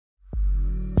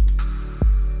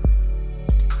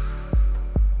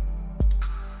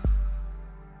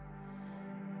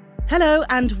Hello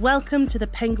and welcome to the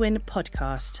Penguin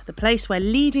Podcast, the place where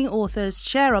leading authors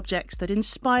share objects that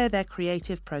inspire their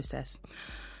creative process.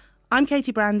 I'm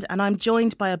Katy Brand and I'm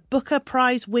joined by a Booker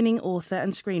Prize-winning author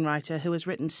and screenwriter who has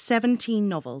written 17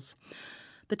 novels.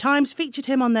 The Times featured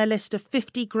him on their list of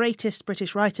 50 greatest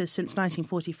British writers since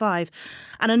 1945,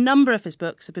 and a number of his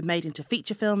books have been made into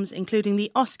feature films, including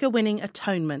the Oscar-winning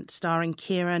Atonement starring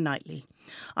Keira Knightley.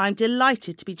 I'm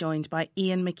delighted to be joined by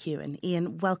Ian McEwan.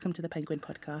 Ian, welcome to the Penguin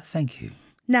Podcast. Thank you.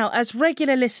 Now, as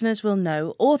regular listeners will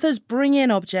know, authors bring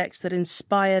in objects that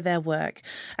inspire their work.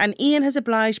 And Ian has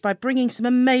obliged by bringing some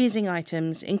amazing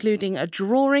items, including a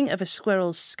drawing of a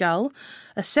squirrel's skull,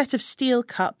 a set of steel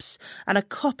cups, and a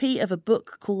copy of a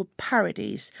book called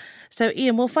Parodies. So,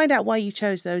 Ian, we'll find out why you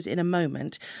chose those in a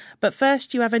moment. But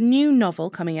first, you have a new novel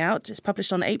coming out. It's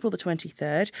published on April the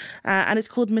 23rd, and it's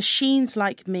called Machines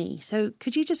Like Me. So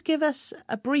could you just give us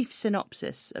a brief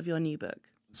synopsis of your new book?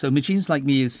 So Machines Like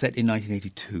Me is set in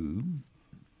 1982,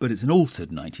 but it's an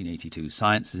altered 1982.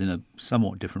 Science is in a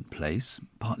somewhat different place,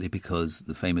 partly because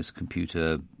the famous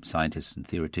computer scientist and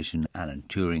theoretician Alan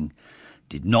Turing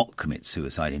did not commit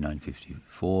suicide in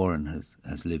 1954 and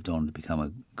has lived on to become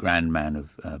a grand man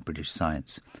of British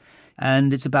science.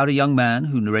 And it's about a young man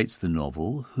who narrates the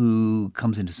novel, who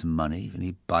comes into some money and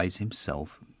he buys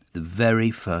himself the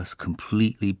very first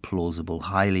completely plausible,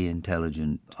 highly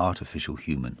intelligent artificial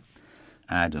human,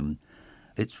 Adam.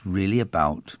 It's really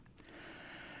about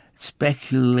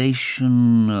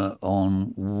speculation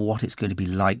on what it's going to be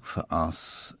like for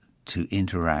us to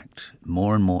interact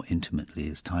more and more intimately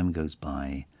as time goes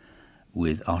by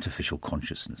with artificial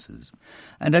consciousnesses.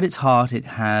 And at its heart, it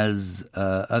has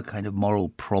a kind of moral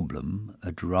problem,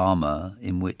 a drama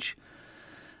in which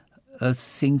a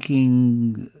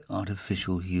thinking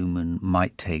artificial human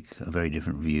might take a very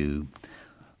different view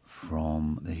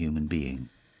from the human being.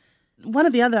 One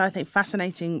of the other, I think,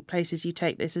 fascinating places you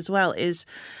take this as well is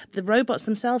the robots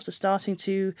themselves are starting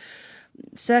to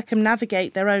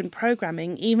circumnavigate their own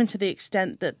programming, even to the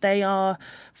extent that they are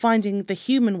finding the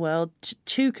human world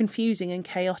too confusing and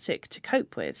chaotic to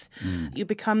cope with. You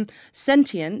become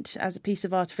sentient as a piece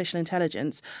of artificial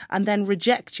intelligence and then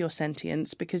reject your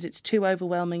sentience because it's too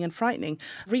overwhelming and frightening.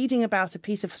 Reading about a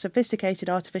piece of sophisticated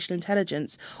artificial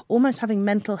intelligence almost having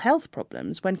mental health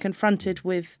problems when confronted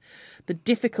with the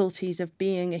difficulties of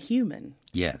being a human.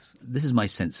 Yes, this is my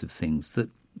sense of things, that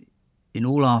in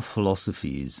all our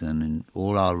philosophies and in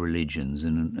all our religions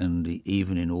and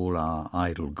even in all our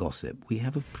idle gossip, we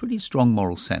have a pretty strong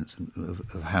moral sense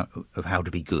of how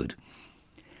to be good.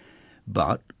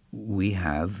 But we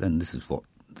have, and this is what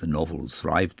the novels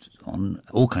thrived on,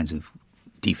 all kinds of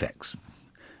defects.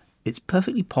 It's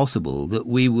perfectly possible that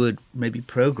we would maybe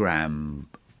program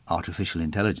artificial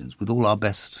intelligence with all our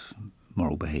best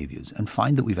moral behaviours and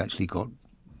find that we've actually got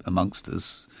amongst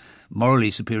us morally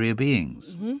superior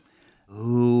beings. Mm-hmm.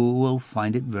 Who will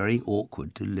find it very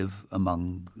awkward to live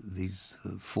among these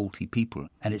faulty people.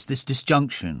 And it's this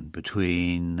disjunction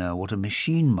between what a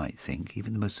machine might think,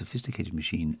 even the most sophisticated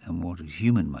machine, and what a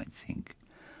human might think,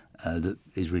 that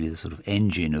is really the sort of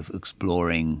engine of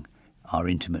exploring our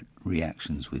intimate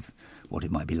reactions with what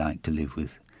it might be like to live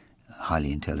with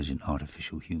highly intelligent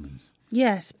artificial humans.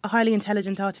 Yes, highly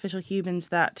intelligent artificial humans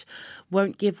that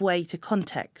won't give way to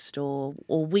context or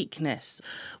weakness.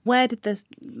 Where did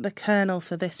the kernel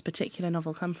for this particular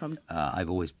novel come from? I've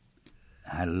always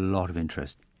had a lot of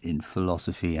interest in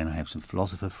philosophy, and I have some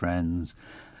philosopher friends.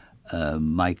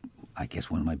 I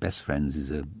guess one of my best friends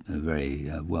is a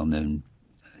very well-known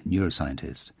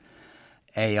neuroscientist.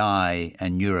 AI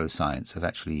and neuroscience have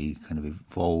actually kind of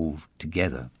evolved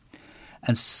together.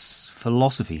 And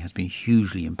philosophy has been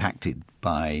hugely impacted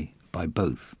by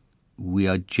both. We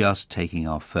are just taking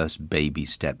our first baby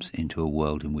steps into a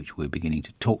world in which we're beginning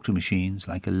to talk to machines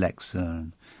like Alexa.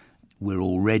 We're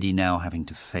already now having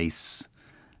to face,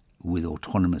 with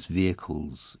autonomous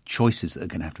vehicles, choices that are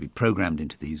going to have to be programmed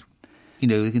into these. You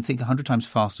know, they can think 100 times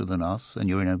faster than us, and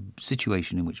you're in a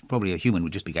situation in which probably a human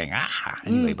would just be going,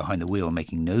 anyway, behind the wheel,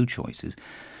 making no choices.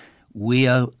 We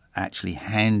are actually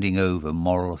handing over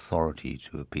moral authority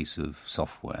to a piece of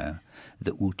software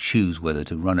that will choose whether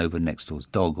to run over next door's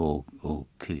dog or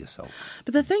kill yourself.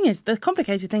 But the thing is, the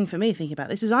complicated thing for me thinking about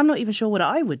this is I'm not even sure what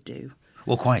I would do.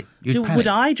 Well, quite. Would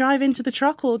I drive into the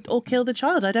truck or kill the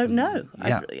child? I don't know.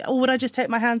 Yeah. Or would I just take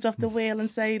my hands off the wheel and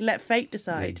say, let fate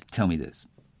decide? Tell me this.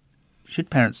 Should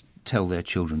parents tell their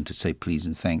children to say please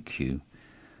and thank you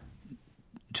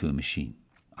to a machine?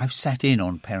 I've sat in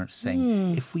on parents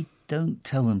saying, if we don't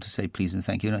tell them to say please and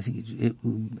thank you, and I think it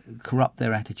will corrupt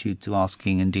their attitude to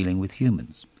asking and dealing with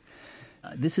humans.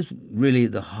 This is really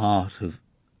the heart of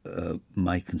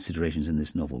my considerations in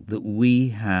this novel, that we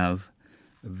have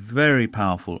a very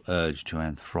powerful urge to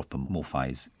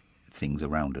anthropomorphize things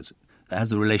around us. As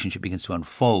the relationship begins to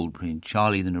unfold between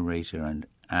Charlie, the narrator, and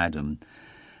Adam,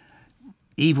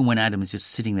 even when Adam is just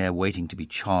sitting there waiting to be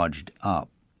charged up,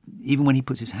 even when he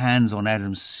puts his hands on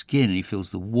Adam's skin and he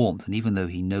feels the warmth, and even though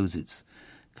he knows it's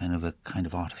kind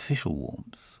of artificial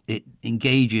warmth, it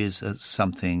engages at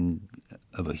something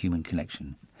of a human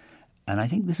connection. And I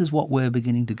think this is what we're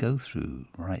beginning to go through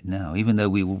right now, even though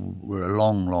we're a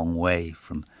long, long way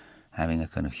from having a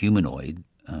kind of humanoid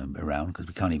around, because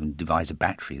we can't even devise a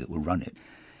battery that will run it.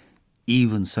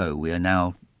 Even so, we are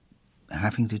now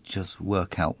having to just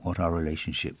work out what our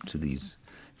relationship to these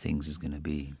things is going to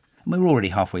be. And we're already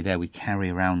halfway there. We carry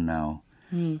around now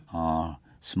our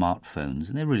smartphones,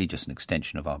 and they're really just an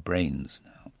extension of our brains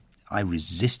now. I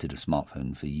resisted a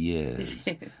smartphone for years.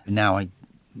 Now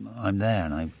I'm there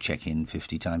and I check in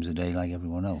 50 times a day like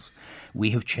everyone else.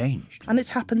 We have changed. And it's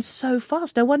happened so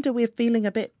fast. No wonder we're feeling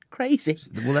a bit crazy.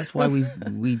 Well, that's why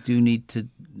we do need to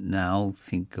now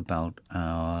think about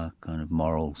our kind of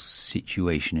moral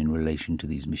situation in relation to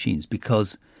these machines,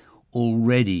 because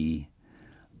already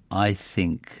I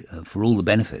think for all the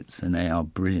benefits, and they are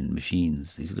brilliant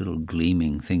machines, these little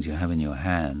gleaming things you have in your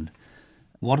hand,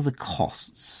 what are the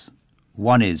costs?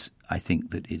 One is, I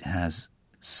think, that it has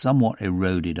somewhat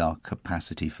eroded our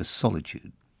capacity for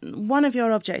solitude. One of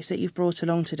your objects that you've brought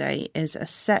along today is a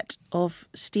set of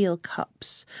steel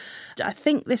cups. I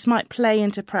think this might play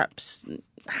into perhaps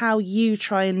how you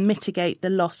try and mitigate the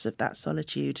loss of that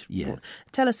solitude. Yes.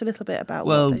 Tell us a little bit about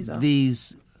what these are. Well,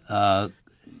 these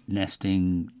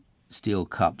nesting steel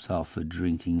cups are for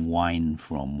drinking wine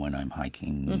from when I'm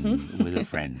hiking with a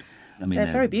friend. I mean,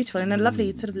 they're very beautiful, and a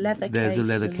lovely sort of leather case. There's a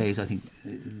leather case. I think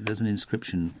there's an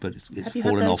inscription, but it's Have you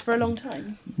fallen had those off for a long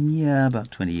time? Yeah, about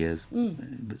 20 years.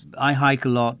 I hike a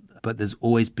lot, but there's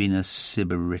always been a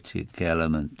sybaritic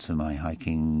element to my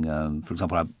hiking. For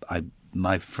example,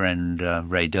 my friend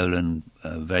Ray Dolan,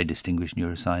 a very distinguished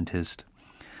neuroscientist,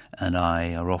 and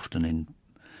I are often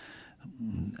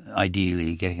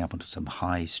ideally getting up onto some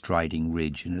high striding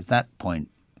ridge. And at that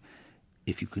point,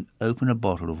 if you can open a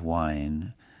bottle of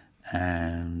wine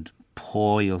and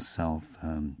pour yourself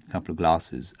a couple of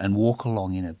glasses and walk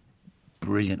along in a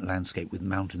brilliant landscape with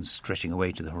mountains stretching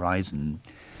away to the horizon,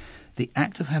 the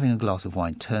act of having a glass of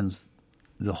wine turns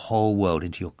the whole world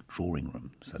into your drawing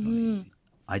room suddenly.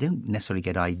 I don't necessarily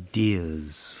get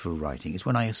ideas for writing. It's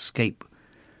when I escape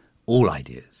all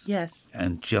ideas. Yes.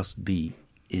 And just be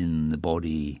in the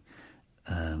body,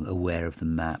 aware of the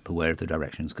map, aware of the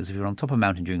directions. Because if you're on top of a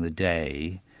mountain during the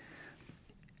day,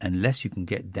 unless you can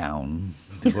get down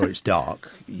before it's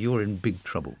dark, you're in big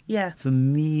trouble. Yeah. For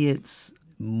me, it's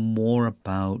more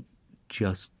about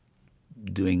just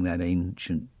doing that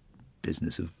ancient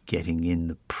business of getting in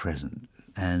the present.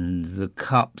 And the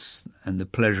cups and the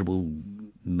pleasurable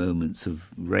moments of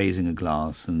raising a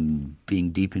glass and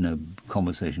being deep in a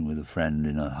conversation with a friend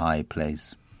in a high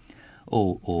place.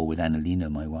 Or with Annalena,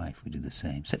 my wife, we do the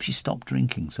same. Except she stopped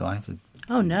drinking, so I have to...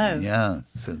 Oh, no. Yeah,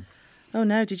 so... Oh,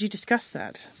 no. Did you discuss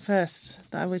that first?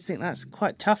 I always think that's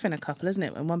quite tough in a couple, isn't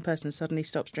it? When one person suddenly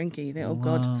stops drinking, you think, oh,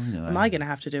 God, am I going to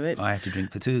have to do it? I have to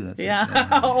drink for two, that's it.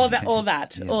 Yeah, or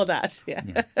that,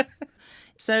 yeah.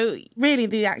 So really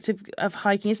the act of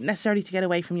hiking isn't necessarily to get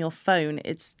away from your phone.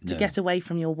 It's to get away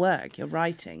from your work, your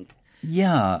writing.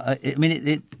 Yeah, I mean,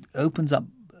 it opens up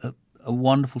a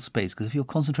wonderful space, because if you're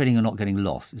concentrating on not getting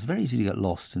lost, it's very easy to get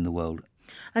lost in the world.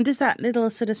 And does that little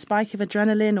sort of spike of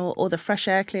adrenaline or the fresh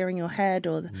air clearing your head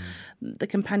or the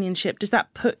companionship, does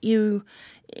that put you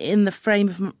in the frame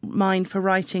of mind for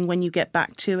writing when you get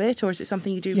back to it, or is it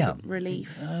something you do for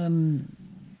relief?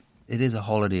 It is a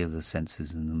holiday of the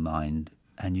senses and the mind,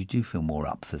 and you do feel more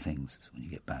up for things when you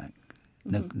get back.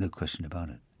 No question about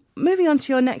it. Moving on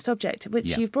to your next object,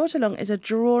 which you've brought along, is a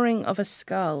drawing of a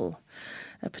skull,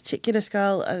 a particular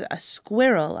skull, a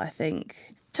squirrel, I think.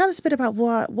 Tell us a bit about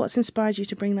what's inspired you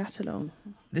to bring that along.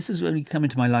 This has only come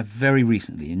into my life very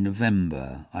recently. In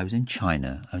November, I was in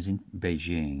China, I was in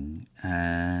Beijing,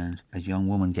 and a young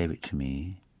woman gave it to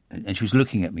me, and she was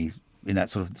looking at me in that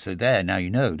sort of, so there, now you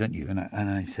know, don't you? And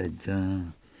I said,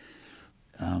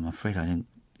 I'm afraid I don't.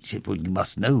 She said, well, you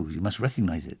must know, you must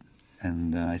recognise it.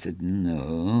 And I said,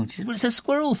 no. She said, well, it's a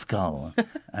squirrel skull.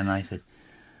 And I said,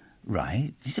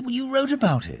 right. She said, well, you wrote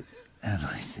about it. And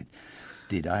I said,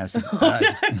 did I?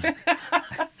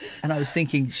 And I was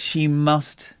thinking, she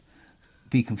must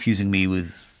be confusing me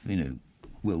with,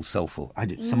 Will Self or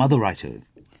some other writer.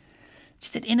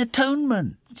 She said, in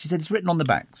Atonement. She said, it's written on the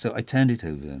back. So I turned it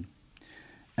over,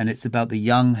 and it's about the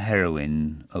young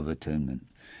heroine of Atonement.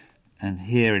 And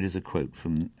here it is a quote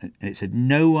from, and it said,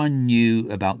 "No one knew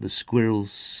about the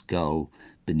squirrel's skull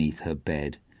beneath her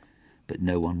bed, but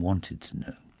no one wanted to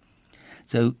know."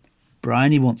 So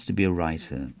Bryony wants to be a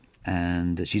writer,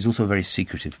 and she's also a very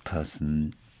secretive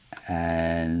person,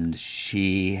 and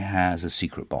she has a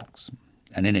secret box,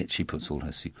 and in it she puts all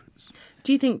her secrets.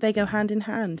 Do you think they go hand in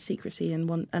hand, secrecy and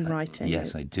writing?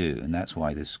 Yes, I do, and that's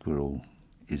why this squirrel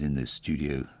is in this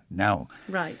studio now.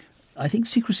 Right. I think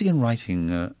secrecy and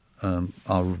writing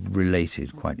are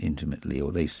related quite intimately,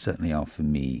 or they certainly are for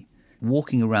me.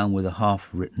 Walking around with a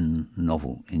half-written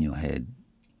novel in your head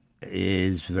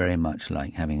is very much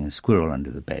like having a squirrel under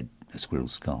the bed, a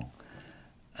squirrel's skull.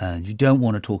 And you don't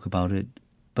want to talk about it,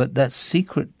 but that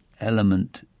secret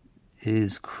element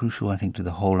is crucial, I think, to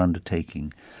the whole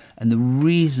undertaking. And the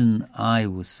reason I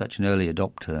was such an early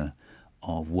adopter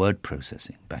of word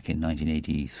processing back in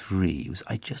 1983 was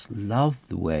I just loved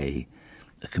the way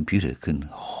a computer can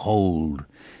hold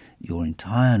your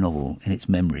entire novel in its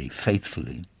memory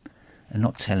faithfully and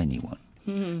not tell anyone.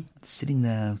 Mm-hmm. Sitting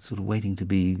there sort of waiting to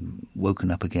be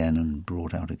woken up again and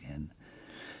brought out again.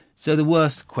 So the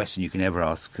worst question you can ever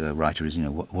ask a writer is,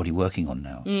 what are you working on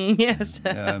now? Yes.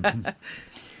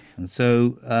 And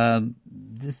so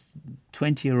this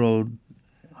 20-year-old,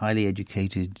 highly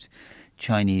educated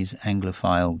Chinese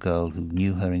Anglophile girl who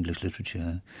knew her English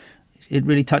literature, it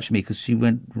really touched me because she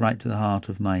went right to the heart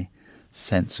of my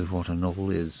sense of what a novel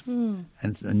is. Mm.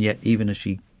 And yet, even as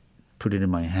she put it in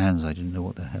my hands, I didn't know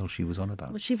what the hell she was on about.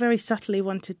 Well, she very subtly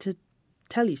wanted to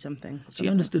tell you something. She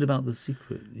understood about the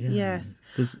secret, yeah. Yes.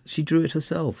 Because she drew it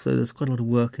herself, so there's quite a lot of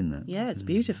work in that. Yeah, it's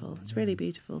beautiful. It's really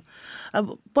beautiful.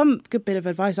 One good bit of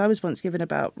advice I was once given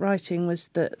about writing was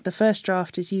that the first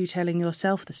draft is you telling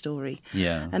yourself the story.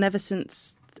 Yeah. And ever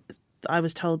since I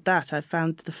was told that, I've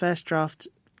found the first draft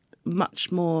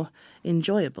much more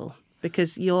enjoyable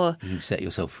because you set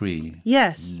yourself free.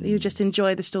 Yes, you just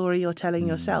enjoy the story you're telling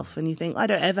yourself, and you think, I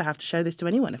don't ever have to show this to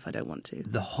anyone if I don't want to.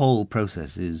 The whole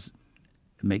process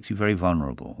makes you very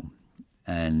vulnerable,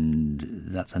 and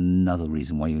that's another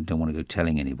reason why you don't want to go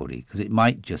telling anybody, because it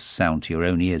might just sound to your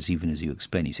own ears even as you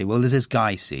explain. You say, well, there's this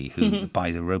guy, see, who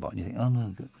buys a robot, and you think, oh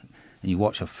no, and you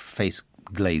watch her face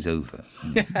glaze over,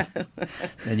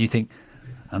 and you think,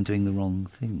 I'm doing the wrong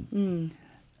thing.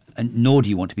 And nor do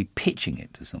you want to be pitching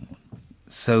it to someone.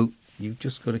 So you've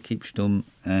just got to keep stum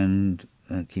and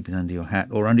keep it under your hat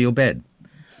or under your bed.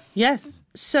 Yes.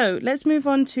 So let's move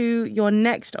on to your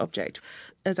next object.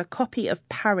 There's a copy of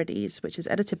Parodies, which is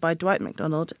edited by Dwight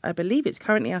MacDonald. I believe it's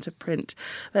currently out of print.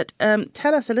 But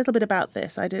tell us a little bit about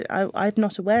this. I'm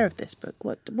not aware of this book.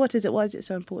 What is it? Why is it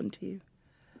so important to you?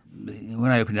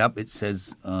 When I open it up, it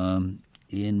says Ian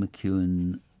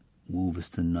McEwan,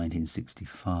 Wolverston,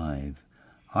 1965.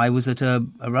 I was at a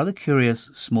rather curious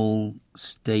small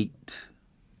state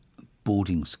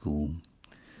boarding school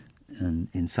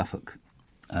in Suffolk.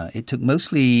 It took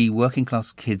mostly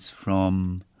working-class kids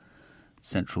from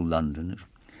central London,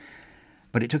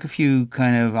 but it took a few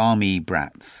kind of army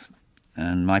brats,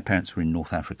 and my parents were in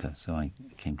North Africa, so I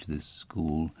came to this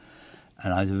school,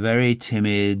 and I was a very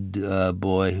timid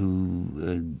boy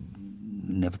who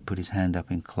never put his hand up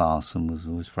in class and was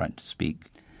always frightened to speak.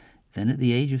 Then at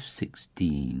the age of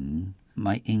 16,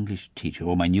 my English teacher,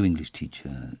 or my new English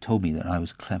teacher, told me that I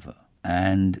was clever.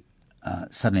 And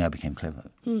suddenly I became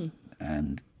clever.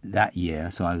 And that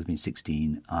year, so I was being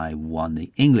 16, I won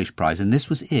the English prize, and this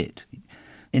was it.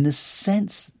 In a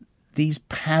sense, these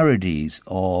parodies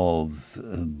of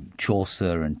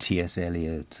Chaucer and T.S.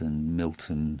 Eliot and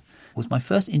Milton was my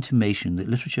first intimation that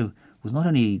literature was not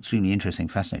only extremely interesting,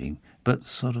 fascinating, but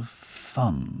sort of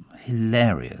fun,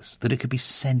 hilarious, that it could be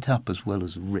sent up as well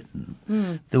as written.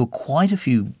 There were quite a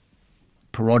few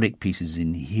parodic pieces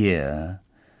in here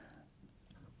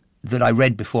that I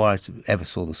read before I ever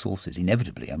saw the sources,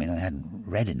 inevitably. I mean, I hadn't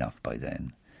read enough by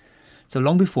then. So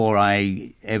long before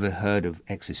I ever heard of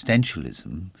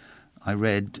existentialism, I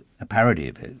read a parody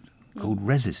of it called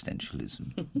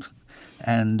Resistentialism.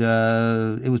 And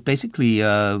it was basically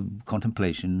a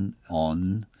contemplation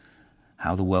on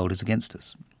how the world is against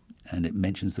us. And it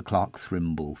mentions the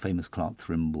famous Clark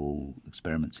Thrimble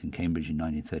experiments in Cambridge in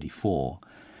 1934,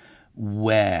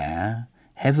 where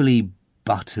heavily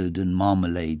buttered and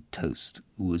marmalade toast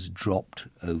was dropped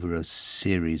over a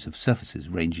series of surfaces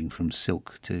ranging from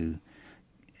silk to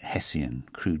Hessian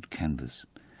crude canvas.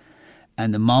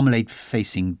 And the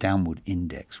marmalade-facing downward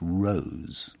index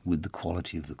rose with the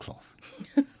quality of the cloth.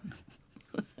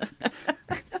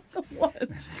 What?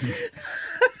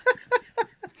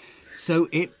 So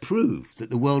it proved that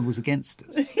the world was against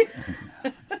us.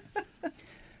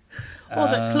 Or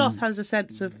that cloth has a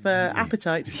sense of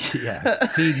appetite. Yeah,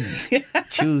 feed me,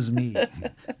 choose me.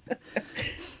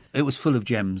 It was full of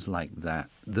gems like that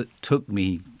took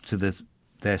me to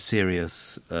their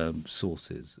serious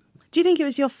sources. Do you think it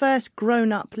was your first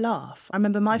grown-up laugh? I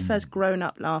remember my first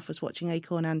grown-up laugh was watching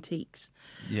Acorn Antiques,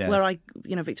 where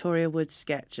Victoria Wood's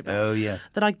sketch about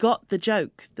that I got the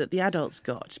joke that the adults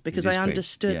got because I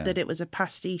understood that it was a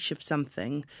pastiche of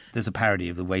something. There's a parody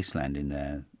of The Wasteland in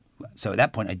there. So at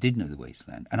that point I did know The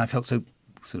Wasteland, and I felt so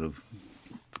sort of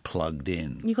plugged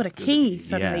in. You got a key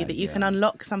suddenly that you can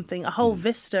unlock something, a whole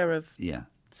vista of...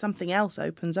 something else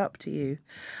opens up to you.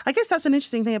 I guess that's an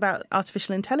interesting thing about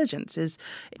artificial intelligence is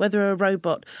whether a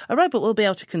robot will be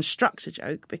able to construct a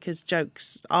joke because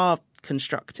jokes are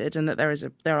constructed and that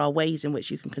there are ways in which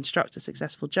you can construct a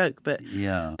successful joke, but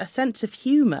a sense of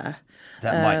humour.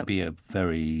 That might be a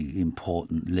very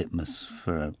important litmus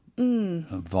for a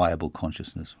viable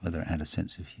consciousness, whether it had a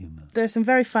sense of humour. There are some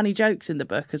very funny jokes in the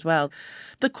book as well.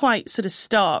 The quite sort of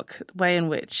stark way in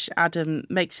which Adam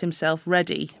makes himself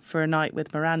ready for a night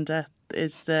with Miranda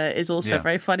is also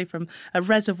very funny. From a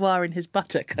reservoir in his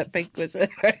buttock, I think was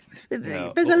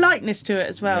there's a lightness to it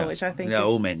as well, which I think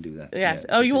all men do that. Yes.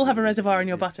 You all have a reservoir in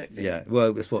your buttock. Yeah.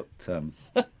 Well, that's what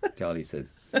Charlie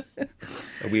says.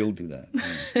 We all do that.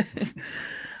 Yeah.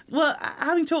 Well,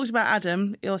 having talked about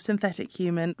Adam, your synthetic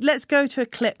human, let's go to a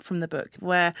clip from the book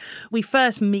where we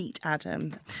first meet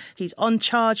Adam. He's on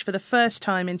charge for the first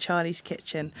time in Charlie's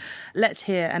kitchen. Let's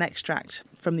hear an extract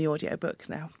from the audiobook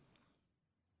now.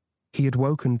 He had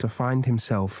woken to find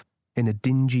himself in a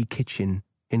dingy kitchen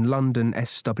in London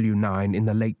SW9 in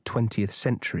the late 20th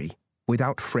century,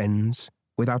 without friends,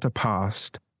 without a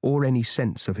past, or any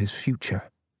sense of his future.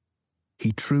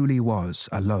 He truly was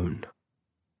alone.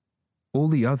 All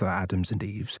the other Adams and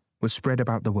Eves were spread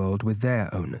about the world with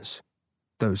their owners.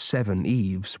 Those 7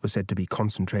 Eves were said to be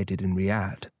concentrated in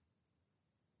Riyadh.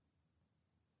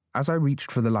 As I reached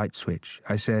for the light switch,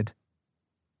 I said,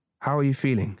 "How are you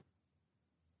feeling?"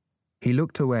 He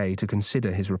looked away to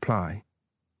consider his reply.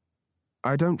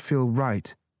 "I don't feel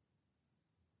right."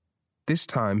 This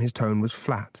time his tone was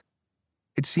flat.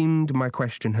 It seemed my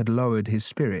question had lowered his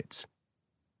spirits.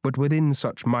 But within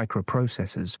such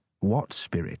microprocessors, what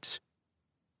spirits?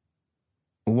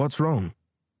 "What's wrong?"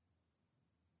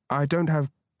 "I don't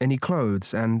have any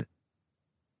clothes and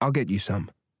I'll get you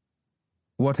some."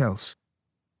 "What else?"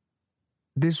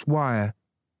 "This wire.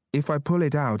 If I pull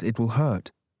it out, it will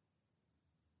hurt."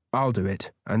 "I'll do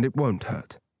it, and it won't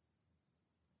hurt."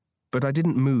 But I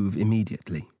didn't move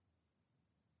immediately.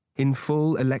 In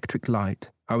full electric light,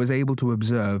 I was able to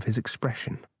observe his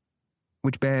expression,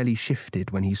 which barely shifted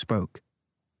when he spoke.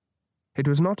 It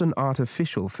was not an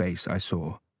artificial face I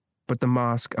saw, but the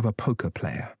mask of a poker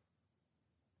player.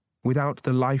 Without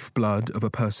the lifeblood of a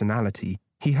personality,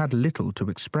 he had little to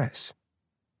express.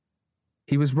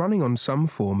 He was running on some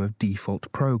form of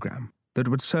default program that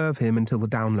would serve him until the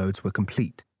downloads were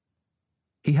complete.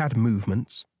 He had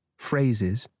movements,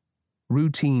 phrases,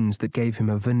 routines that gave him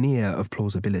a veneer of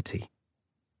plausibility.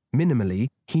 Minimally,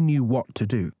 he knew what to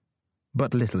do,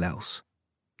 but little else,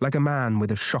 like a man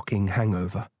with a shocking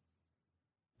hangover.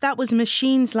 That was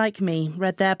Machines Like Me,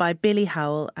 read there by Billy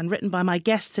Howell and written by my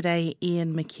guest today,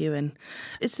 Ian McEwan.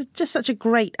 It's just such a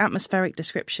great atmospheric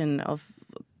description of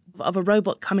a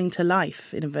robot coming to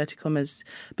life, in inverted commas,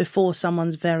 before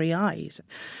someone's very eyes.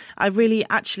 I really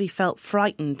actually felt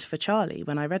frightened for Charlie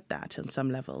when I read that on some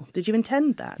level. Did you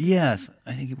intend that? Yes,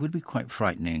 I think it would be quite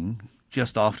frightening.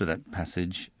 Just after that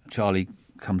passage, Charlie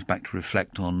comes back to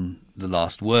reflect on the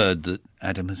last word that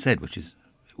Adam has said, which is,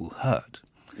 "It will hurt."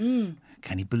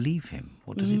 Can he believe him?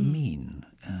 What does it mean?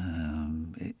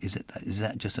 Is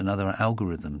that just another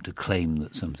algorithm to claim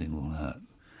that something will hurt?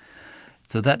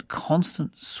 So that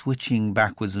constant switching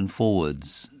backwards and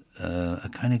forwards, a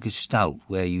kind of gestalt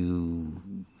where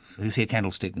you see a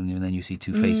candlestick and then you see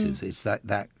two faces. It's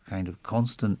that kind of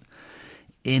constant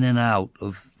in and out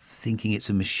of thinking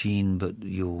it's a machine but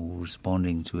you're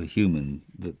responding to a human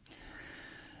that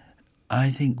I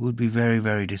think would be very,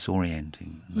 very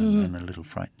disorienting and a little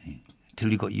frightening. Till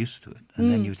you got used to it,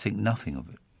 and then you think nothing of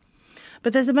it.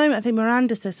 But there's a moment, I think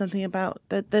Miranda says something about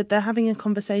that they're having a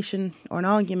conversation or an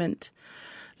argument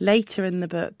later in the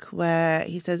book where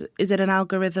he says, is it an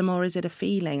algorithm or is it a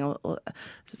feeling?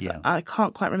 I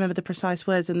can't quite remember the precise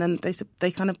words. And then they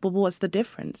kind of, well, what's the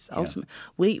difference?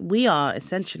 Ultimately, we are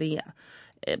essentially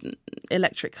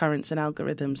electric currents and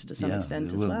algorithms to some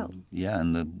extent as well. Yeah,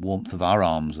 and the warmth of our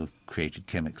arms are created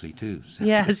chemically too. So.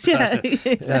 Yes, yeah,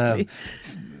 exactly.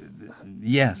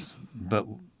 Yes, but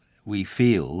we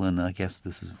feel, and I guess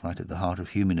this is right at the heart of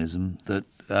humanism, that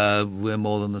we're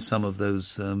more than the sum of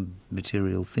those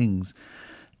material things.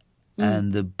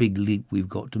 And the big leap we've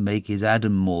got to make is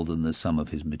Adam more than the sum of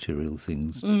his material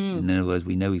things. In other words,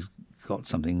 we know he's got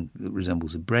something that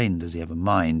resembles a brain. Does he have a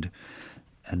mind?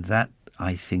 And that,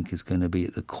 I think, is going to be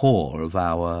at the core of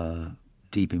our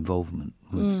deep involvement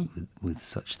with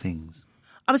such things.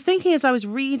 I was thinking as I was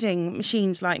reading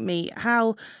Machines Like Me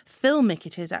how filmic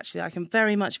it is, actually. I can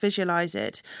very much visualise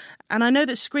it. And I know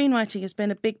that screenwriting has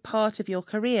been a big part of your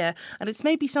career, and it's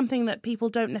maybe something that people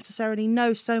don't necessarily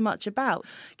know so much about.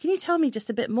 Can you tell me just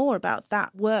a bit more about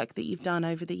that work that you've done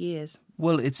over the years?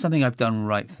 Well, it's something I've done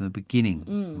right from the beginning.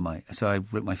 So I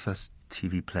wrote my first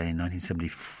TV play in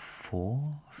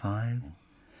 1974, 5.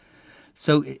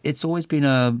 So it's always been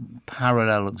a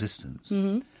parallel existence.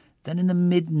 Then in the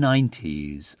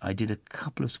mid-90s, I did a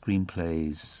couple of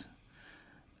screenplays,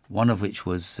 one of which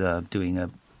was doing a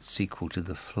sequel to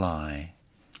The Fly.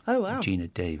 Oh, wow. Gina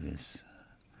Davis.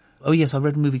 Oh, yes, I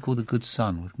read a movie called The Good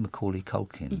Son with Macaulay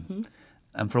Culkin.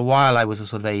 And for a while I was a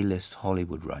sort of A-list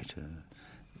Hollywood writer,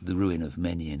 the ruin of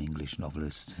many an English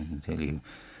novelist, I can tell you.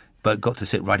 But got to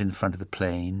sit right in the front of the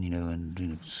plane,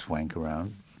 and swank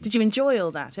around. Did you enjoy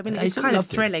all that? I mean, it's kind of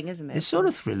thrilling, isn't it? It's sort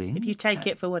of thrilling. If you take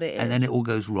it for what it is. And then it all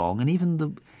goes wrong. And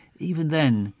even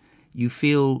then, you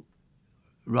feel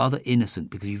rather innocent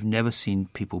because you've never seen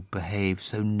people behave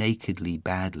so nakedly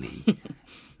badly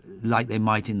like they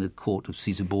might in the court of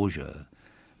Caesar Borgia.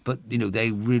 But, they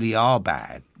really are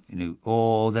bad,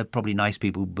 or they're probably nice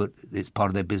people, but it's part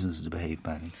of their business to behave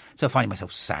badly. So finding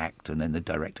myself sacked, and then the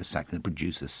director sacked, and the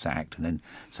producer sacked, and then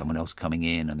someone else coming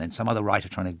in, and then some other writer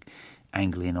trying to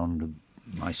angle in on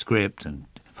my script, and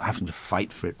having to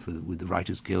fight for it with the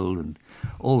Writers Guild and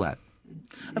all that.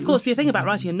 Of course, the thing about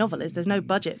writing a novel is there's no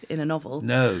budget in a novel.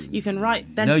 No. You can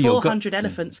write, then 400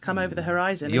 elephants come over the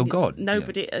horizon. You're God.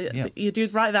 Nobody, you do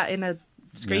write that in a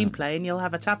screenplay and you'll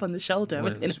have a tap on the shoulder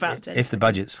in about 10 If the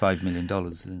budget's $5 million,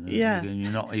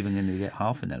 you're not even going to get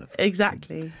half an elephant.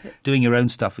 Exactly. Doing your own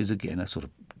stuff is, again, a sort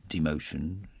of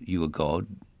demotion. You are God.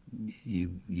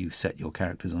 You set your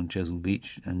characters on Chesil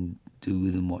Beach and do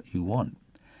with them what you want.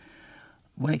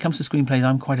 When it comes to screenplays,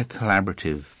 I'm quite a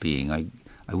collaborative being. I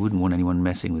wouldn't want anyone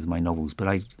messing with my novels, but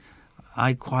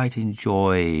I quite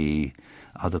enjoy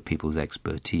other people's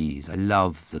expertise. I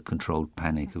love the controlled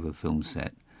panic of a film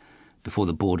set before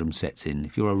the boredom sets in.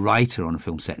 If you're a writer on a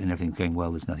film set and everything's going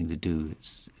well, there's nothing to do.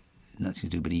 It's nothing to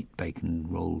do but eat bacon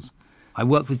rolls. I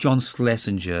worked with John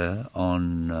Schlesinger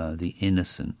on The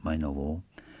Innocent, my novel,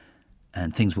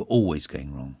 and things were always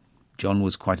going wrong. John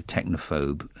was quite a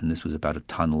technophobe, and this was about a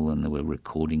tunnel, and there were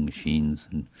recording machines,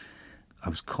 and I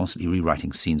was constantly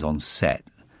rewriting scenes on set.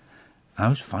 I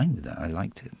was fine with that. I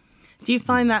liked it. Do you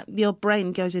find that your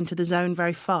brain goes into the zone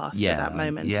very fast at that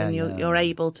moment, and you're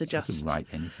able to just write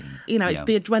anything?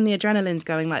 When the adrenaline's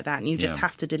going like that, and you just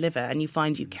have to deliver, and you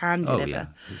find you can deliver. Oh yeah,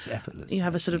 it's effortless. You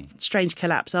have a sort of strange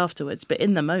collapse afterwards, but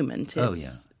in the moment,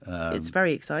 it's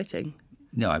very exciting.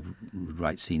 No, I would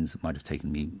write scenes that might have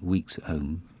taken me weeks at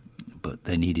home, but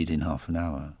they're needed in half an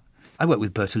hour. I worked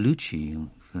with Bertolucci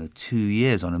for 2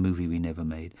 years on a movie we never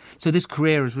made. So this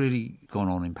career has really gone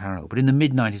on in parallel. But in the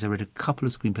mid-90s, I read a couple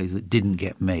of screenplays that didn't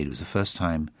get made. It was the first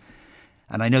time.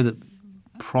 And I know that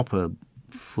proper,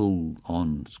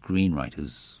 full-on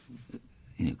screenwriters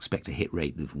expect a hit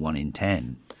rate of 1 in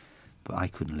 10. But I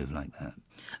couldn't live like that.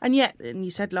 And yet, and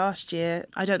you said last year,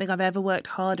 I don't think I've ever worked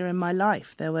harder in my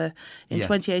life. There were, in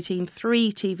 2018,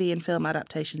 3 TV and film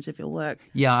adaptations of your work.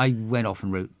 Yeah, I went off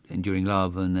and wrote Enduring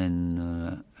Love and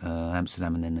then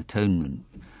Amsterdam and then Atonement.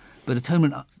 But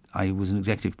Atonement, I was an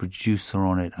executive producer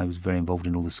on it. I was very involved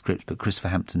in all the scripts, but Christopher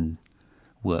Hampton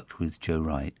worked with Joe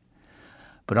Wright.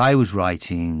 But I was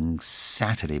writing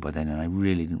Saturday by then, and I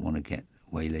really didn't want to get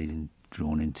waylaid and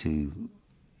drawn into,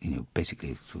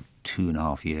 basically a sort of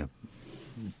 2.5 year.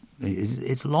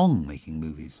 It's long making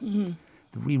movies. Mm-hmm.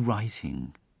 The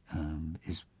rewriting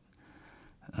is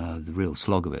the real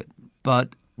slog of it. But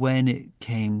when it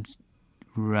came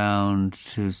round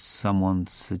to someone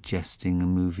suggesting a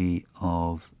movie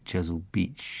of Chesil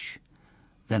Beach,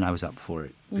 then I was up for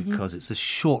it, because it's a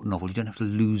short novel. You don't have to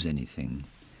lose anything.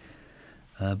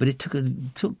 But it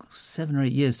took 7 or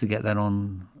 8 years to get that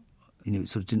on. It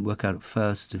sort of didn't work out at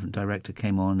first. A different director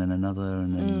came on, then another,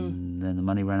 and then the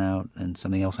money ran out, and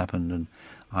something else happened, and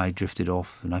I drifted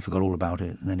off, and I forgot all about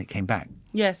it, and then it came back.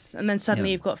 Yes, and then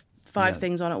suddenly you've got 5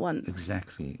 things on at once.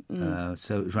 Exactly.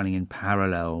 So it was running in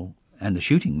parallel, and the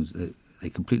shootings, they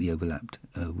completely overlapped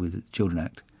with Children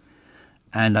Act.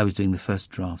 And I was doing the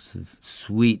first drafts of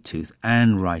Sweet Tooth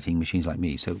and writing Machines Like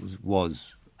Me, so it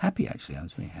was Happy, actually. I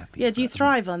was very happy. Yeah, do you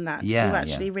thrive on that? Yeah, do you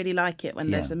actually really like it when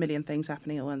Yeah. there's a million things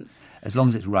happening at once? As long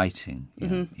as it's writing,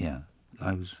 Mm-hmm. yeah.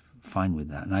 I was fine with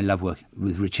that. And I love working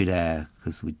with Richard Eyre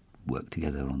because we worked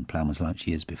together on Ploughman's Lunch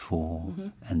years before, Mm-hmm.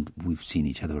 and we've seen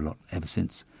each other a lot ever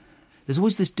since. There's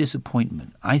always this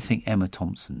disappointment. I think Emma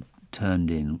Thompson turned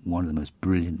in one of the most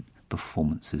brilliant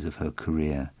performances of her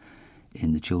career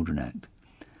in The Children Act.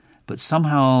 But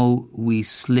somehow we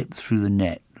slipped through the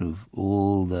net of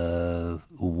all the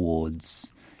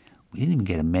awards. We didn't even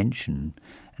get a mention.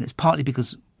 And it's partly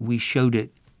because we showed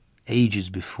it ages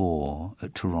before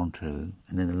at Toronto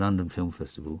and then the London Film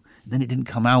Festival. And then it didn't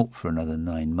come out for another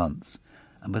 9 months.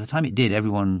 And by the time it did,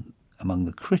 everyone among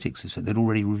the critics had said they'd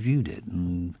already reviewed it.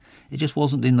 And it just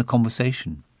wasn't in the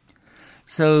conversation.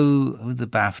 So with the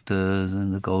BAFTAs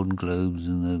and the Golden Globes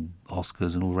and the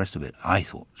Oscars and all the rest of it, I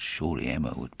thought surely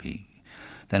Emma would be.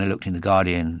 Then I looked in The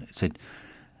Guardian, it said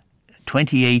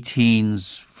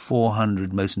 2018's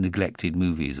 400 most neglected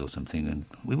movies or something, and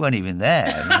we weren't even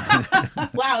there.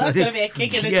 Wow, that's going to be a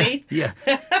kick in the teeth. Yeah.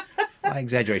 I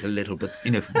exaggerate a little, but,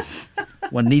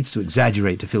 one needs to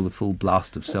exaggerate to feel the full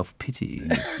blast of self-pity.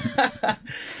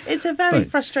 It's a very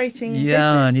frustrating Yeah,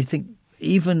 business. and you think,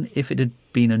 even if it had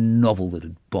been a novel that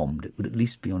had bombed, it would at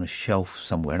least be on a shelf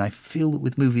somewhere. And I feel that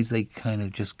with movies, they kind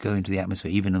of just go into the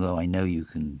atmosphere, even though I know you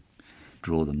can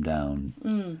draw them down,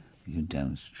 you can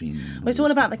downstream. Well, it's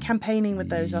all about the campaigning with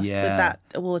those with Yeah. that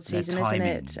award Their season, timing,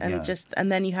 isn't it? And yeah.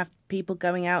 and then you have people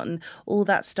going out and all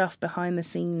that stuff behind the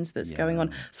scenes that's going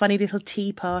on. Funny little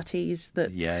tea parties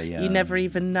that you never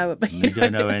even know about. You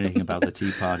don't know anything about the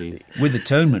tea parties. With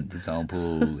Atonement, for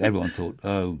example, everyone thought,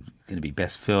 oh, it's going to be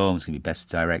best film, it's going to be best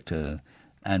director.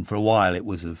 And for a while it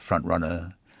was a front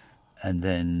runner. And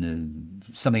then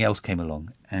something else came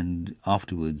along. And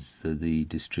afterwards the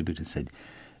distributor said,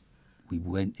 we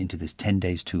went into this 10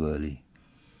 days too early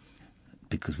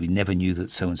because we never knew that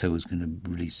so-and-so was going to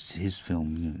release his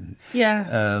film.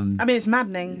 Yeah. I mean, it's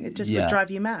maddening. It just would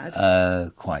drive you mad.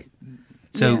 Quite.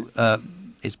 So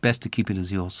it's best to keep it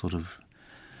as your sort of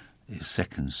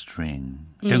second string.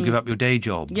 Don't give up your day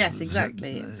job. Yes,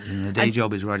 exactly. The day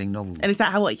job is writing novels. And is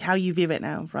that how you view it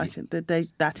now, right?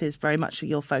 That is very much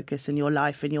your focus and your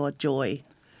life and your joy.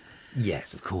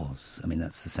 Yes, of course. I mean,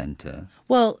 that's the centre.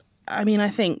 Well, I mean, I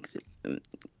think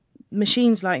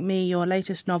Machines Like Me, your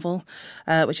latest novel,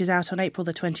 which is out on April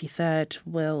the 23rd,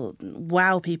 will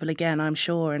wow people again, I'm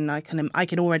sure. And I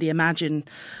can already imagine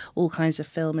all kinds of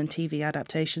film and TV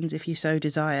adaptations if you so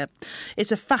desire.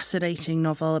 It's a fascinating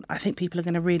novel. I think people are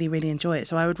going to really, really enjoy it.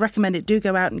 So I would recommend it. Do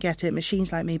go out and get it.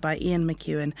 Machines Like Me by Ian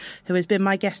McEwan, who has been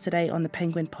my guest today on the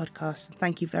Penguin podcast.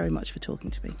 Thank you very much for talking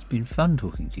to me. It's been fun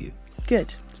talking to you.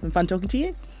 Good. It's been fun talking to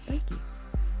you. Thank you.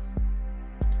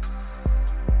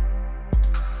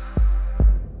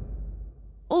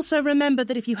 Also, remember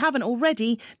that if you haven't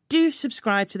already, do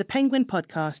subscribe to the Penguin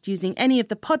podcast using any of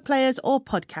the pod players or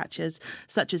podcatchers,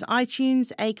 such as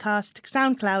iTunes, Acast,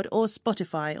 SoundCloud or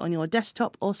Spotify on your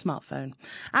desktop or smartphone.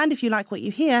 And if you like what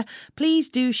you hear, please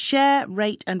do share,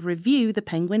 rate and review the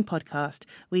Penguin podcast.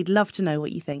 We'd love to know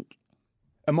what you think.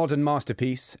 A modern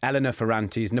masterpiece, Elena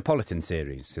Ferrante's Neapolitan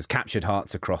series has captured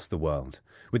hearts across the world,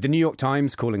 with the New York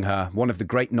Times calling her one of the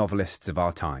great novelists of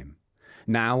our time.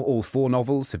 Now, all 4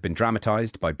 novels have been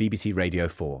dramatised by BBC Radio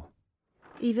 4.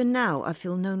 Even now, I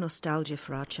feel no nostalgia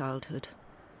for our childhood.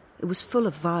 It was full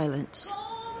of violence.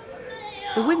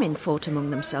 The women fought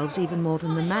among themselves even more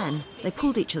than the men. They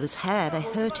pulled each other's hair, they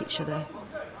hurt each other.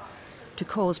 To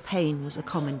cause pain was a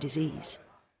common disease.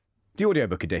 The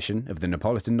audiobook edition of the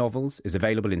Neapolitan novels is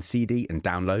available in CD and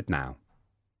download now.